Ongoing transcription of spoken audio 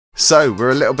So, we're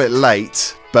a little bit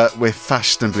late, but we're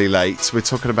fashionably late. We're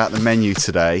talking about the menu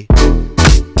today.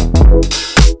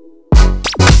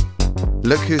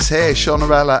 Look who's here,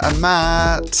 Shaunarella and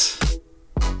Matt.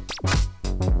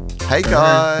 Hey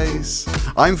guys.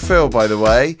 I'm Phil, by the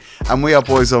way, and we are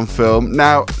Boys on Film.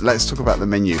 Now, let's talk about the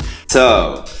menu.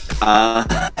 So,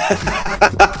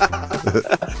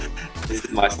 this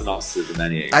is my synopsis of the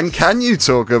menu. And can you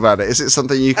talk about it? Is it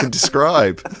something you can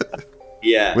describe?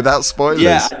 Yeah. Without spoilers?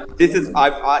 Yeah,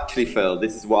 I've actually, Phil,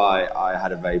 this is why I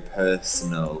had a very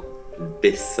personal,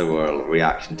 visceral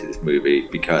reaction to this movie,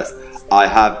 because I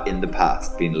have in the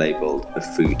past been labelled a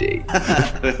foodie,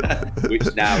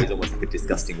 which now is almost like a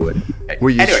disgusting word.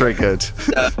 Were you triggered?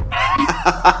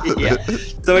 Yeah.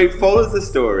 So it follows the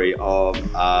story of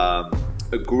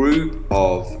a group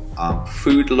of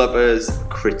food lovers,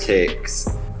 critics,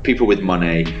 people with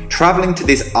money, travelling to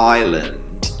this island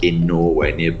in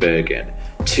Norway near Bergen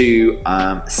to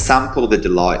sample the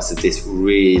delights of this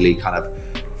really kind of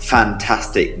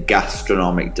fantastic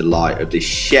gastronomic delight of this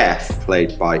chef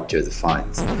played by Joseph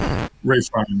Fiennes. Ralph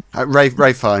Fiennes.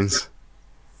 Ralph Fiennes.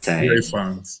 Ralph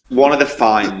Fiennes. One of the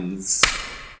Fiennes.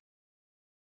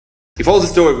 It follows a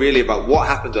story really about what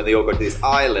happens when they all go to this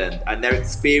island and their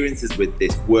experiences with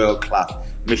this world-class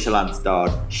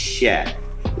Michelin-starred chef.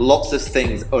 Lots of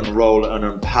things unroll and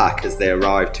unpack as they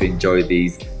arrive to enjoy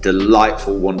these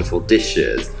delightful, wonderful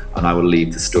dishes, and I will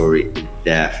leave the story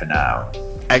there for now.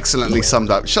 Excellently summed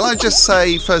up. Shall I just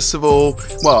say, first of all,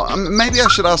 well, maybe I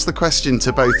should ask the question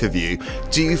to both of you.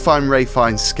 Do you find Ralph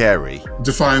Fiennes scary?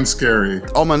 Define scary.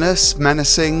 Ominous,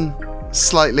 menacing,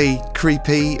 slightly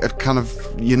creepy, kind of,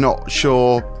 you're not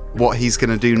sure what he's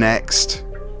going to do next?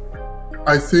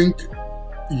 I think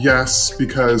yes,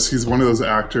 because he's one of those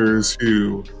actors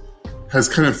who has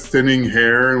kind of thinning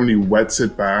hair, and when he wets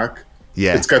it back,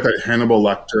 yeah, it's got that Hannibal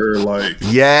Lecter, like,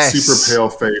 yes, super pale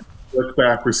face, look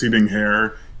back, receding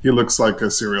hair. He looks like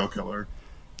a serial killer.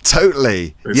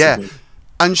 Totally, basically. Yeah.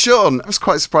 And Sean, I was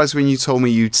quite surprised when you told me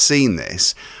you'd seen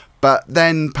this, but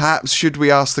then perhaps should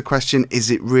we ask the question, is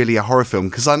it really a horror film?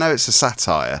 Because I know it's a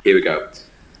satire. Here we go.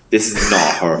 This is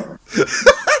not horror.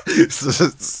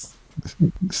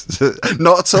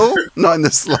 Not at all? Not in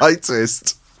the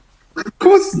slightest. Of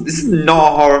course, this is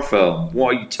not a horror film.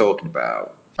 What are you talking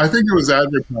about? I think it was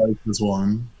advertised as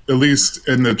one. At least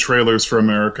in the trailers for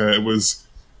America, it was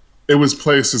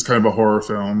placed as kind of a horror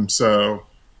film. So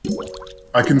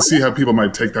I can see how people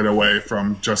might take that away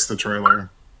from just the trailer.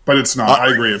 But it's not.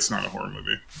 I agree, it's not a horror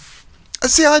movie.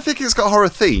 See, I think it's got horror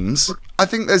themes. I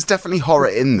think there's definitely horror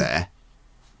in there.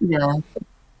 Yeah.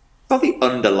 Not the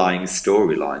underlying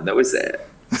storyline, though, is it?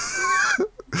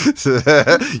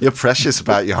 You're precious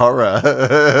about your horror.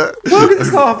 Well,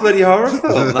 it's not a bloody horror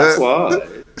film, that's why.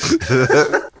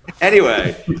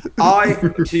 Anyway,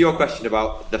 to your question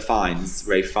about the Fiennes,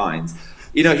 Ralph Fiennes,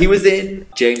 you know, he was in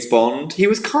James Bond. He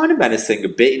was kind of menacing a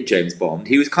bit in James Bond.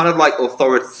 He was kind of like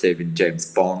authoritative in James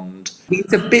Bond.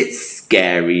 He's a bit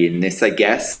scary in this, I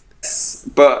guess.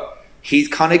 But he's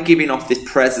kind of giving off this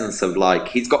presence of like,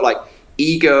 he's got like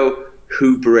ego,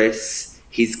 hubris,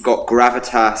 he's got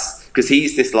gravitas, because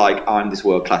he's this like, I'm this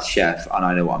world-class chef and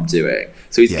I know what I'm doing.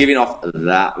 So he's giving off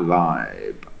that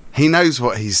vibe. He knows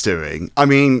what he's doing. I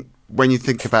mean, when you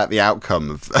think about the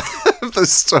outcome of the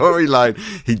storyline,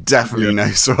 he definitely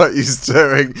knows what he's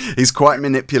doing. He's quite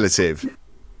manipulative.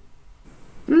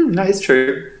 That is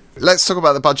true. Let's talk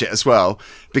about the budget as well,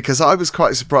 because I was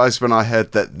quite surprised when I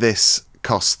heard that this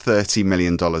cost $30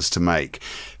 million to make,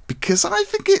 because I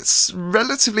think it's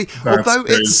relatively, although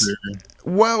it's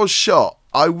well shot,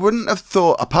 I wouldn't have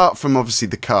thought, apart from obviously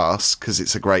the cast, because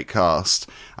it's a great cast,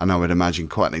 and I would imagine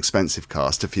quite an expensive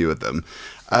cast, a few of them,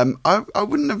 I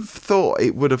wouldn't have thought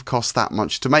it would have cost that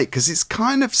much to make, because it's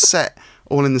kind of set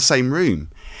all in the same room.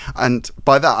 And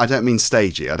by that, I don't mean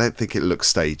stagey. I don't think it looks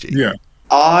stagey. Yeah.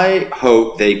 I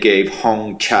hope they gave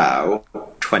Hong Chow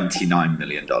 $29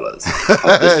 million.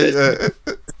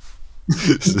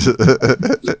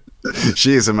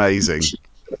 She is amazing.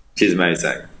 She's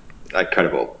amazing.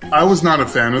 Incredible. I was not a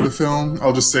fan of the film.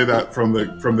 I'll just say that from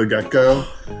the get-go.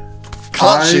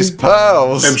 Clutch his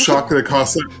pearls. I'm shocked that it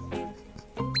cost that.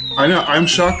 I know. I'm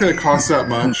shocked that it cost that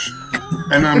much,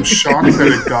 and I'm shocked that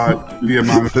it got the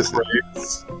amount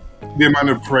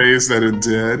of praise that it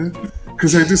did.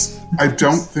 Because I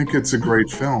don't think it's a great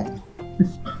film.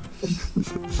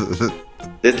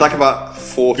 There's like about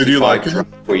 45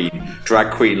 like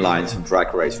drag queen lines from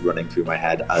Drag Race running through my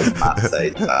head as Matt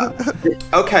says that.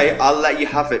 Okay, I'll let you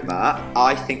have it, Matt.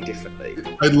 I think differently.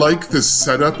 I like the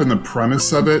setup and the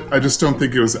premise of it. I just don't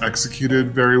think it was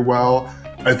executed very well.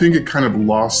 I think it kind of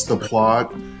lost the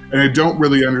plot. and I don't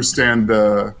really understand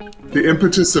the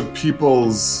impetus of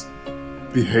people's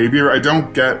behavior. I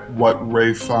don't get what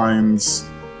Ralph Fiennes'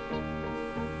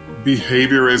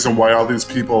 behavior is and why all these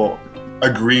people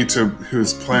agree to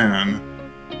his plan.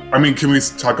 I mean, can we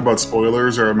talk about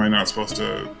spoilers, or am I not supposed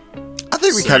to? I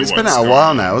think we can. It's been out a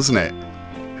while now, hasn't it?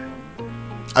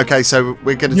 Okay, so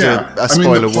we're going to do a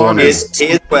spoiler warning.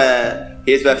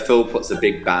 Here's where Phil puts a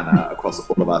big banner across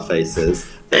all of our faces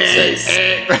that says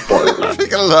spoiler.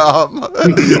 Big alarm.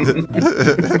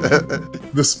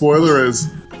 The spoiler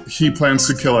is he plans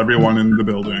to kill everyone in the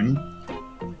building,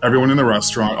 everyone in the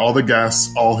restaurant, all the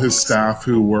guests, all his staff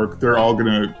who work. They're all going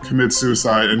to commit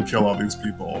suicide and kill all these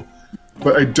people.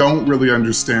 But I don't really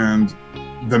understand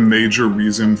the major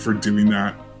reason for doing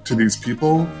that to these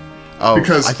people. Oh,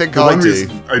 because I think the one do.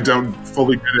 reason I don't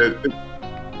fully get it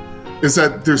is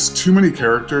that there's too many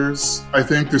characters. I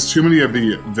think there's too many of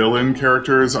the villain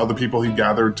characters, all the people he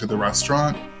gathered to the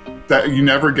restaurant, that you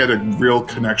never get a real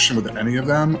connection with any of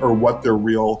them or what their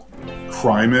real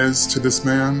crime is to this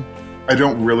man. I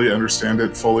don't really understand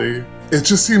it fully. It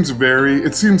just seems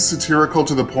it seems satirical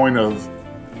to the point of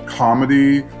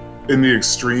comedy in the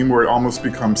extreme where it almost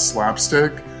becomes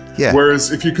slapstick. Yeah.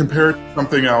 Whereas if you compare it to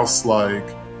something else like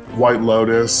White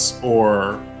Lotus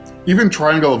or even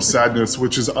Triangle of Sadness,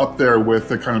 which is up there with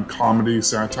the kind of comedy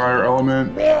satire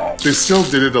element, they still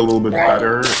did it a little bit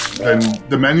better. And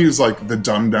the Menu's like the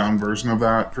dumbed down version of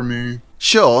that for me.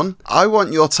 Sean, I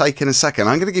want your take in a second.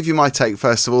 I'm going to give you my take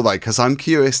first of all, though, because I'm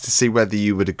curious to see whether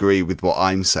you would agree with what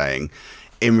I'm saying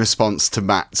in response to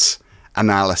Matt's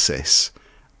analysis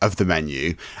of the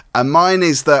Menu. And mine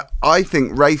is that I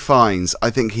think Ralph Fiennes, I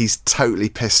think he's totally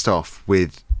pissed off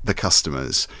with the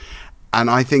customers. And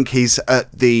I think he's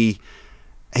at the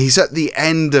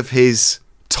end of his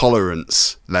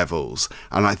tolerance levels,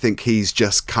 and I think he's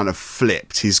just kind of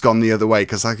flipped. He's gone the other way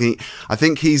because I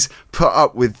think he's put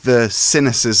up with the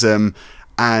cynicism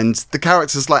and the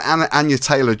characters like Anya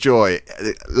Taylor-Joy,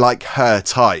 like her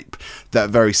type, that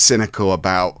are very cynical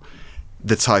about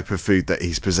the type of food that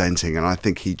he's presenting, and I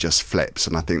think he just flips,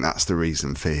 and I think that's the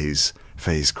reason for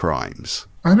his crimes.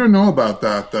 I don't know about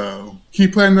that, though. He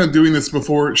planned on doing this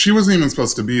before. She wasn't even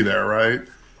supposed to be there, right?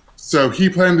 So he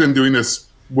planned on doing this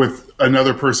with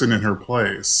another person in her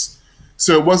place.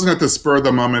 So it wasn't at the spur of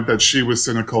the moment that she was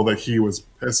cynical that he was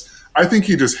pissed. I think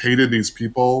he just hated these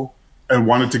people and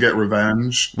wanted to get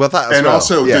revenge. Well, that as and well.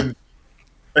 Also yeah.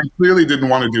 and clearly didn't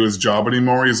want to do his job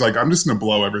anymore. He's like, I'm just going to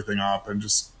blow everything up and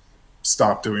just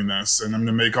stop doing this. And I'm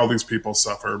going to make all these people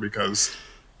suffer because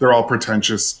they're all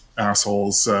pretentious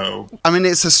assholes. So I mean,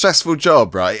 it's a stressful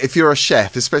job, right? If you're a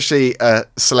chef, especially a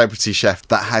celebrity chef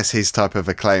that has his type of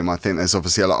acclaim, I think there's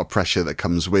obviously a lot of pressure that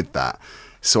comes with that.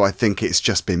 So I think it's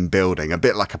just been building, a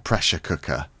bit like a pressure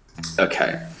cooker.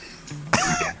 Okay.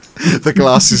 The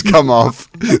glasses come off.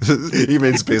 He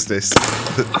means business.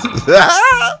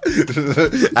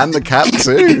 And the cap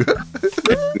too.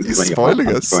 He's spoiling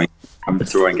us. I'm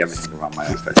throwing everything around my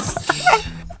office.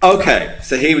 Okay,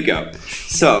 so here we go.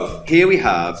 So here we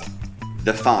have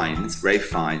the Fiennes, Ralph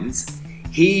Fiennes.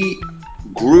 He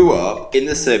grew up in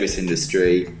the service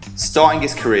industry, starting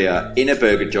his career in a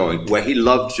burger joint where he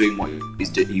loved doing what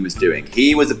he was doing.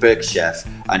 He was a burger chef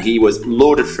and he was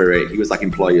lauded for it. He was like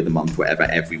employee of the month, whatever,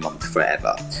 every month,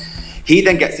 forever. He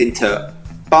then gets into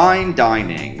fine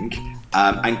dining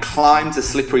and climbs a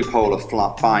slippery pole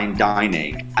of fine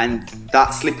dining, and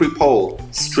that slippery pole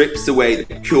strips away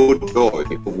the pure joy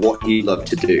of what he loved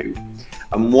to do.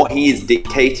 And what he is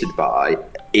dictated by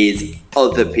is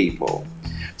other people.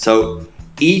 So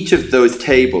each of those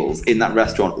tables in that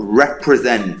restaurant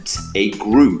represent a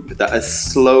group that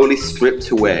has slowly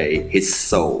stripped away his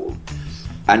soul.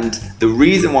 And the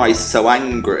reason why he's so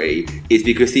angry is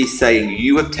because he's saying,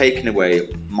 you have taken away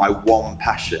my one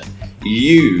passion.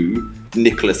 You,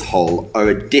 Nicholas Hoult, are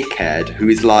a dickhead who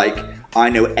is like, I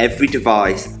know every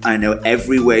device, I know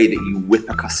every way that you whip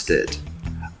a custard,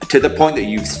 to the point that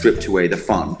you've stripped away the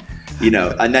fun, you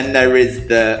know. And then there is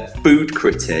the food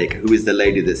critic, who is the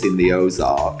lady that's in the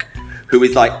Ozark, who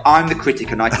is like, I'm the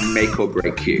critic and I can make or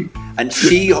break you. And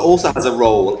she also has a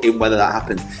role in whether that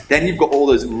happens. Then you've got all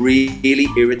those really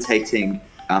irritating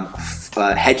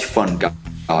hedge fund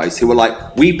guys who are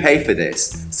like, we pay for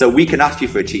this, so we can ask you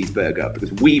for a cheeseburger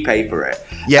because we pay for it.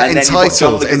 Yeah, and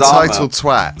entitled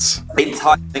twats.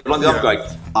 Entitled, going,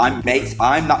 I'm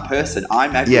that person.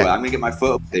 I'm everywhere. Yeah. I'm gonna get my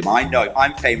photo with him. I know him.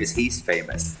 I'm famous. He's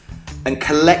famous. And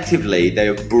collectively, they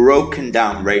have broken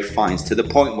down Ralph Fiennes to the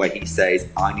point where he says,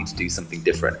 I need to do something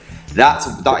different. That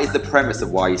is the premise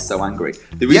of why he's so angry.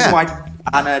 The reason why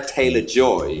Anya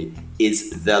Taylor-Joy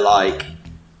is the, like,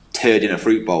 turd in a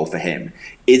fruit bowl for him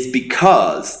is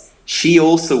because She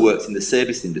also works in the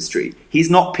service industry. He's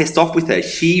not pissed off with her.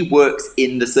 She works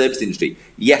in the service industry.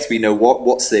 Yes, we know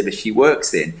what service she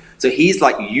works in. So he's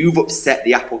like, you've upset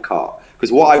the apple cart.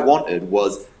 Because what I wanted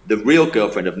was the real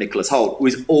girlfriend of Nicholas Hoult, who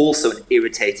is also an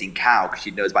irritating cow because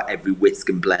she knows about every whisk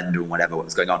and blender and whatever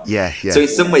what's going on. Yeah. So in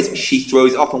some ways, she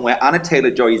throws it off. And where Anna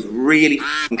Taylor-Joy is really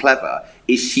clever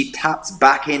is she taps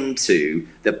back into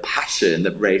the passion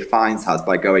that Ralph Fiennes has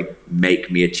by going, make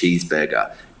me a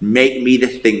cheeseburger. Make me the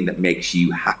thing that makes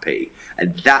you happy.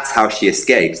 And that's how she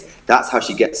escapes. That's how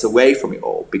she gets away from it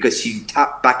all, because she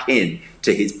tapped back in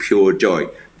to his pure joy.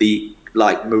 The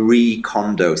like Marie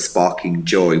Kondo sparking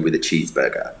joy with a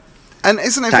cheeseburger. And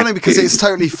isn't it funny because it's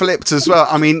totally flipped as well?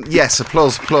 I mean, yes,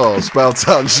 applause, well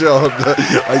done, Sean.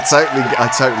 I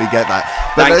totally get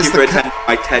that. But Thank you for attending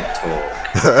my TED Talk.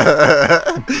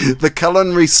 The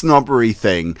culinary snobbery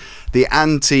thing, the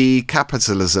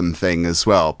anti-capitalism thing as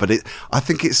well. But I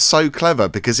think it's so clever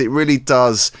because it really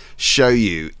does show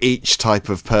you each type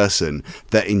of person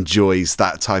that enjoys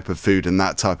that type of food and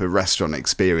that type of restaurant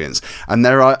experience. And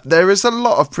there is a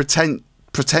lot of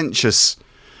pretentiousness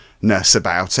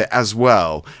about it as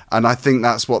well, and I think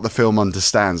that's what the film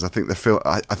understands. I think the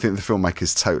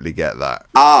filmmakers totally get that.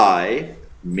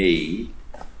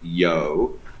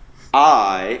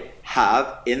 I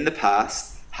have in the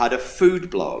past had a food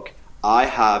blog. I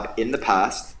have in the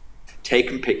past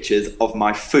taken pictures of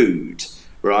my food,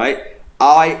 right?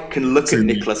 I can look at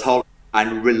Nicholas Hoult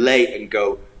and relate and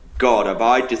go, God, have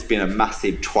I just been a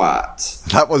massive twat?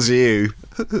 That was you.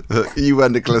 You were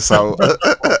Nicholas Hoult.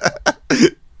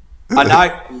 And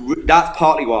that's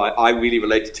partly why I really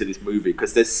related to this movie,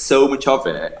 because there's so much of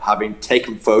it, having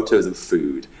taken photos of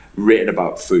food, written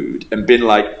about food, and been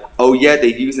like, oh yeah,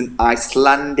 they use an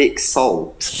Icelandic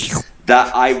salt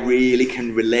that I really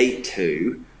can relate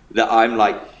to, that I'm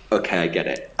like, okay, I get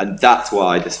it. And that's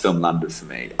why this film landed for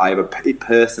me. It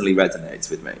personally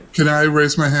resonates with me. Can I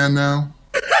raise my hand now?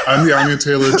 I'm the Anya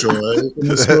Taylor-Joy in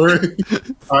the story.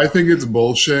 I think it's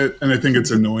bullshit, and I think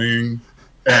it's annoying,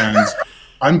 and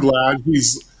I'm glad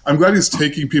he's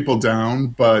taking people down,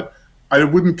 but I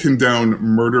wouldn't condone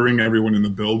murdering everyone in the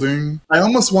building. I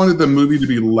almost wanted the movie to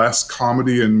be less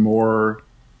comedy and more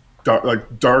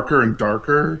darker and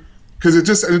darker, because it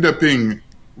just ended up being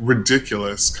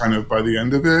ridiculous kind of by the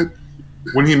end of it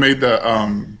when he made the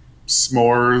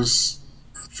s'mores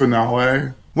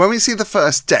finale. When we see the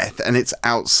first death and it's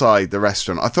outside the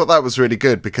restaurant, I thought that was really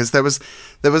good because there was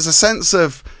a sense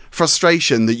of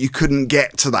frustration that you couldn't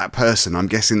get to that person. I'm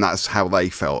guessing that's how they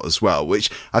felt as well, which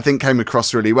I think came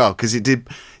across really well because it did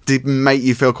make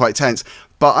you feel quite tense.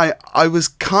 But I was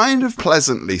kind of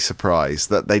pleasantly surprised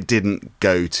that they didn't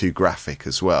go too graphic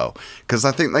as well, because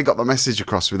I think they got the message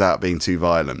across without being too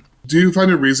violent. Do you find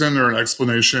a reason or an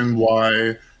explanation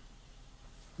why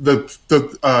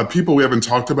the people we haven't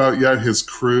talked about yet, his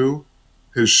crew,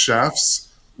 his chefs,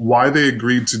 why they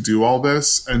agreed to do all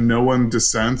this and no one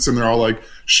dissents, and they're all like,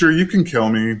 sure, you can kill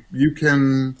me, you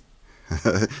can...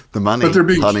 The money. But they're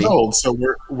being killed, so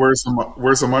where's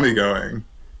the money going?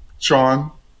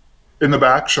 Sean? In the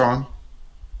back, Sean?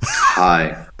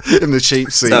 Hi. In the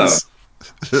cheap seats.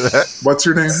 What's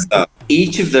your name?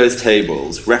 Each of those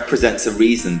tables represents a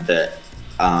reason that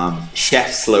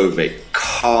Chef Slovik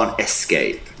can't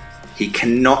escape. He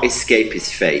cannot escape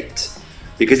his fate.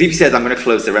 Because if he says, I'm going to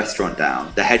close the restaurant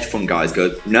down, the hedge fund guys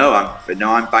go, no, I'm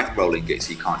bankrolling it,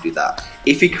 so you can't do that.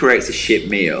 If he creates a shit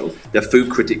meal, the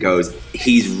food critic goes,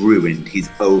 he's ruined, he's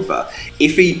over.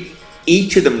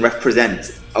 Each of them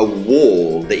represents a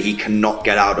wall that he cannot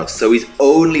get out of. So his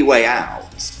only way out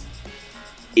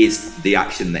is the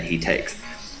action that he takes.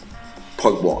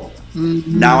 Point one.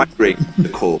 Mm-hmm. Now I bring the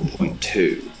core point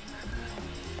two.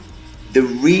 The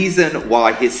reason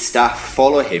why his staff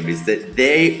follow him is that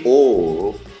they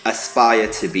all aspire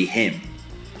to be him.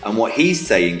 And what he's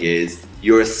saying is,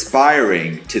 you're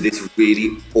aspiring to this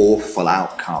really awful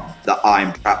outcome that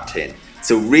I'm trapped in.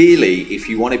 So really, if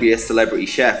you want to be a celebrity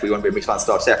chef, or you want to be a Michelin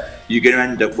star chef, you're going to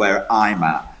end up where I'm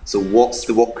at. So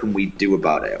what can we do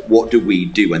about it? What do we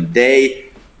do? And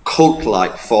they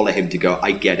cult-like follow him to go,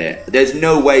 I get it. There's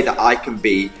no way that I can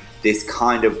be this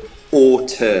kind of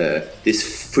auteur,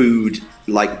 this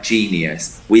food-like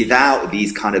genius, without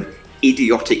these kind of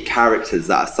idiotic characters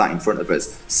that are sat in front of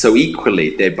us. So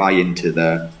equally, they buy into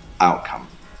the outcome.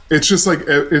 It's just like,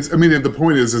 I mean, the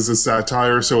point is a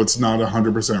satire, so it's not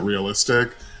 100%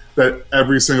 realistic. That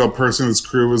every single person in his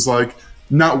crew was like,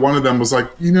 not one of them was like,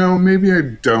 you know, maybe I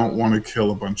don't want to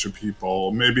kill a bunch of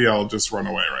people. Maybe I'll just run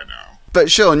away right now.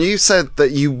 But Sean, you said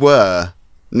that you were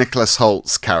Nicholas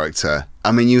Hoult's character.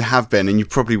 I mean, you have been, and you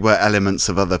probably were elements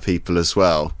of other people as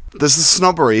well. There's the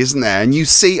snobbery, isn't there? And you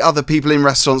see other people in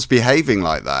restaurants behaving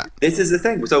like that. This is the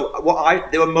thing. So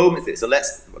there were moments there. So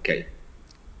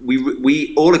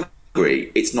we all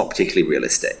agree it's not particularly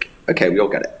realistic. Okay, we all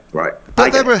get it, right?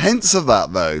 But there were hints of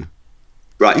that, though.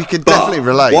 Right. You can definitely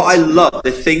relate. What I love,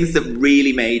 the things that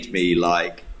really made me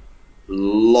like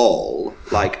lol,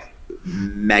 like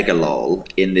mega lol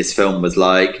in this film was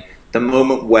like the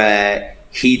moment where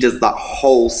he does that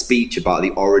whole speech about the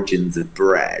origins of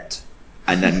bread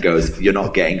and then goes, "You're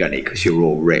not getting any because you're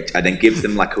all rich," and then gives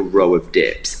them like a row of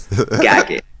dips,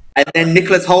 gagging. And then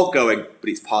Nicholas Hoult going, "But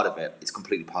it's part of it. It's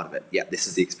completely part of it. Yeah, this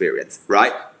is the experience,"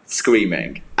 right?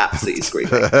 Screaming, absolutely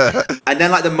screaming. And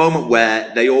then like the moment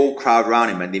where they all crowd around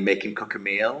him and they make him cook a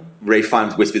meal, Ralph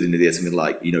Fiennes whispers into the ear something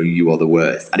like, "You know, you are the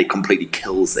worst," and it completely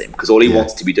kills him because all he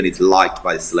wants to be done is liked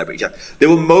by the celebrity chef. There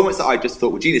were moments that I just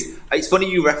thought were genius. It's funny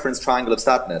you referenced Triangle of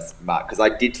Sadness, Matt, because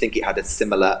I did think it had a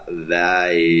similar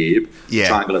vibe.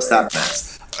 Triangle of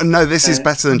Sadness. No, this is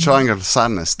better than Triangle of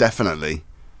Sadness, definitely.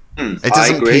 It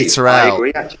doesn't peter I out.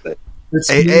 agree, actually.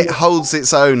 It holds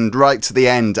its own right to the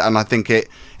end, and I think it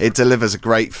delivers a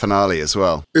great finale as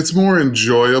well. It's more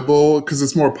enjoyable because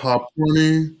it's more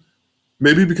popcorny.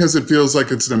 Maybe because it feels like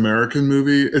it's an American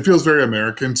movie. It feels very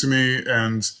American to me,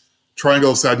 and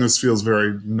Triangle of Sadness feels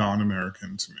very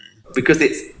non-American to me. Because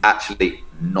it's actually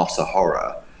not a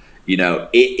horror. You know,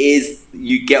 it is,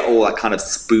 you get all that kind of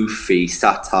spoofy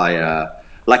satire.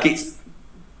 Like, it's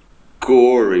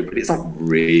gory, but it's not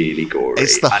really gory.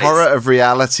 It's the horror of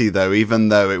reality, though, even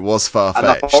though it was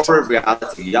far-fetched. And the horror of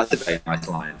reality, that's a very nice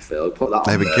line, Phil. Put that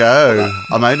there on we go.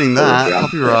 I'm owning that.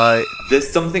 Copyright. There's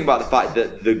something about the fact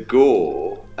that the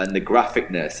gore and the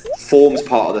graphicness forms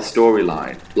part of the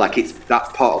storyline. Like,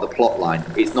 that's part of the plot line.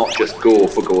 It's not just gore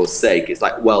for gore's sake. It's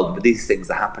like, well, these things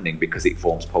are happening because it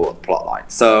forms part of the plot line.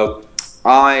 So,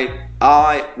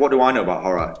 what do I know about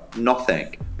horror?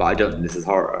 Nothing. But I don't think this is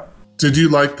horror. Did you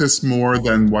like this more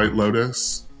than White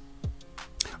Lotus?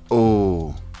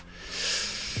 Oh.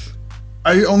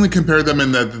 I only compare them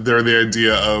in that they're the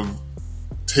idea of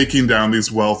taking down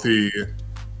these wealthy,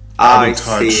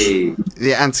 out-of-touch,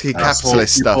 the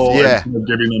anti-capitalist stuff, yeah. And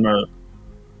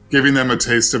giving them a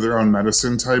taste of their own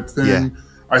medicine type thing. Yeah.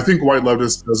 I think White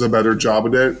Lotus does a better job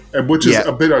at it, which is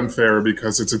a bit unfair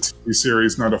because it's a TV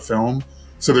series, not a film.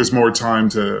 So there's more time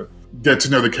to get to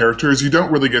know the characters. You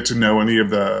don't really get to know any of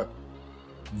the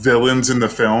villains in the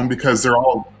film because they're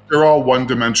all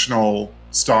one-dimensional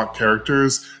stock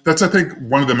characters. That's, I think,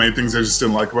 one of the main things I just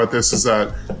didn't like about this is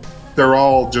that they're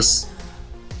all just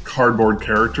cardboard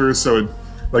characters. So,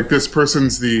 like, this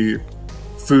person's the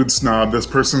food snob, this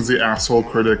person's the asshole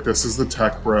critic, this is the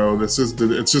tech bro, it's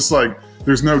just like,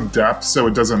 there's no depth, so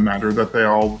it doesn't matter that they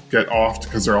all get offed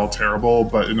because they're all terrible,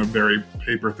 but in a very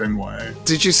paper-thin way.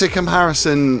 Did you see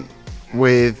comparison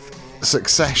with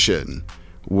Succession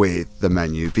with the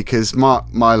menu? Because Mark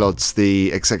Mylod's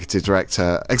the executive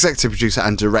producer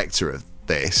and director of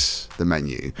this, the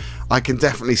menu. I can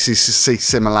definitely see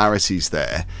similarities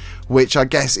there, which I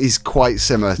guess is quite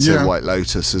similar to White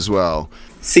Lotus as well.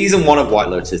 Season 1 of White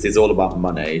Lotus is all about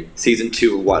money. Season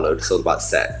 2 of White Lotus is all about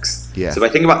sex. Yeah. So if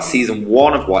I think about Season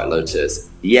 1 of White Lotus,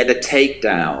 the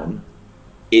takedown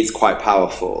is quite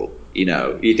powerful. You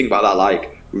know, you think about that,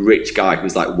 like, rich guy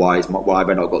who's like, why have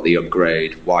I not got the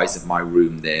upgrade? Why isn't my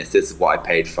room this? This is what I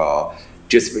paid for.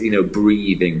 Just, you know,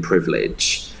 breathing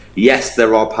privilege. Yes,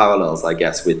 there are parallels, I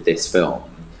guess, with this film.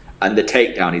 And the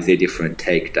takedown is a different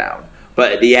takedown.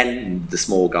 But at the end, the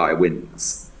small guy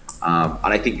wins. And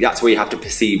I think that's where you have to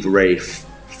perceive Ralph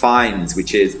Fiennes,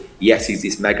 which is, yes, he's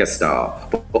this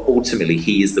megastar, but ultimately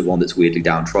he is the one that's weirdly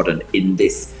downtrodden in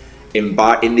this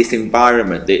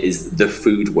environment that is the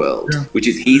food world, which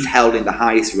is he's held in the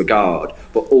highest regard,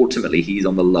 but ultimately he's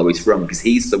on the lowest rung because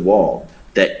he's the one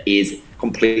that is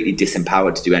completely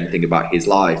disempowered to do anything about his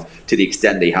life to the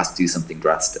extent that he has to do something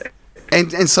drastic.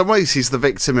 And in some ways, he's the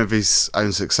victim of his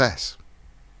own success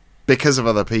because of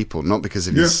other people, not because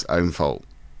of his own fault.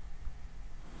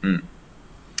 Mm.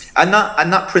 And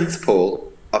that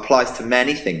principle applies to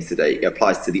many things today. It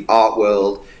applies to the art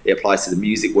world. It applies to the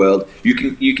music world. You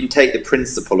can take the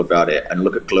principle about it and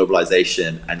look at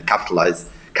globalization and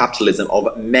capitalism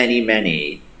of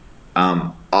many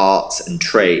arts and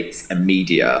trades and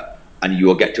media, and you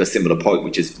will get to a similar point,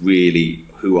 which is really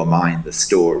who am I in the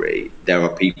story? There are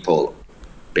people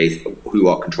who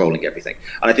are controlling everything,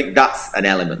 and I think that's an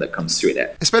element that comes through in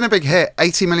it. It's been a big hit.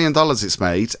 $80 million it's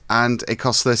made, and it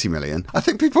cost $30 million. I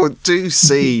think people do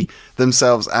see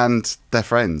themselves and their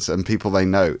friends and people they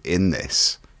know in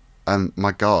this. And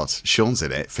my God, Sean's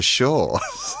in it for sure.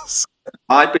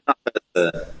 I've been that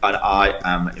person, and I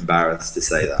am embarrassed to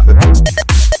say that.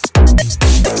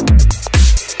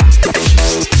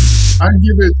 I'd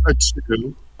give it a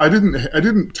 2. I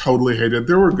didn't totally hate it.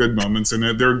 There were good moments in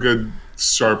it. There were good,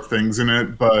 sharp things in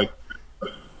it, but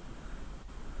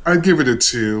I'd give it a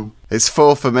 2. It's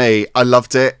 4 for me. I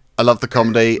loved it. I loved the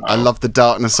comedy. I loved the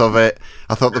darkness of it.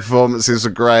 I thought the performances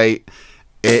were great.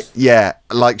 Yeah,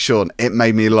 like Sean, it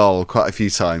made me lol quite a few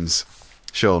times.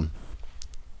 Sean?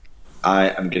 I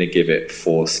am going to give it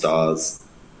 4 stars.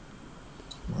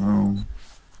 Wow.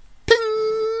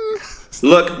 Ping!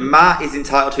 Look, Matt is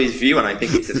entitled to his view, and I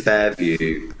think it's a fair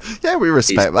view. Yeah, we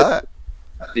respect that.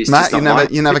 It's Matt,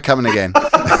 you're never coming again.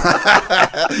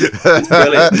 It's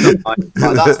brilliant. But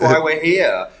that's why we're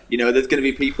here. You know, there's going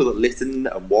to be people that listen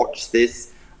and watch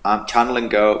this channel and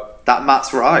go, that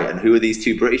Matt's right, and who are these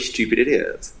 2 British stupid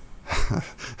idiots?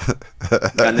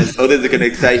 And then others are going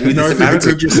to say, who's this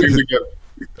American?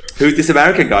 Who's this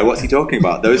American guy? What's he talking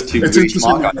about? Those 2 really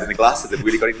smart guys in the glasses have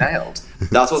really got it nailed.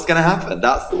 That's what's going to happen.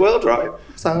 That's the world, right?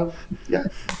 So, yeah.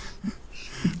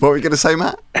 What were you going to say,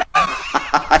 Matt?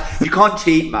 You can't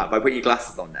cheat, Matt, by putting your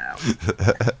glasses on now.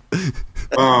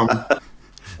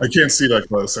 I can't see that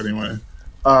close anyway.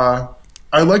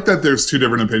 I like that there's 2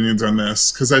 different opinions on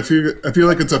this, because I feel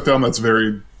like it's a film that's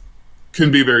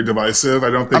can be very divisive. I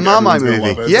don't think a Marmite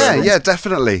movie. Love it, Yeah,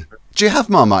 definitely. Do you have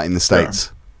Marmite in the States?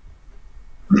 Yeah.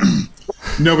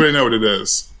 No, but I know what it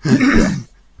is.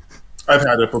 I've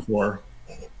had it before.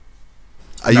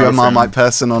 Are you a Marmite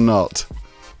person or not?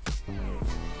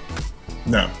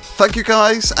 No. Thank you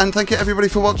guys, and thank you everybody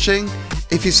for watching.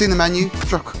 If you've seen the menu,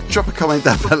 drop a comment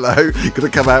down below. Gonna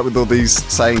come out with all these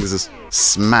sayings: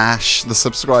 smash the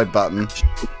subscribe button,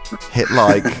 hit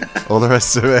like, all the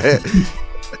rest of it,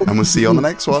 and we'll see you on the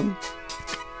next one.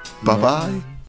 Bye bye.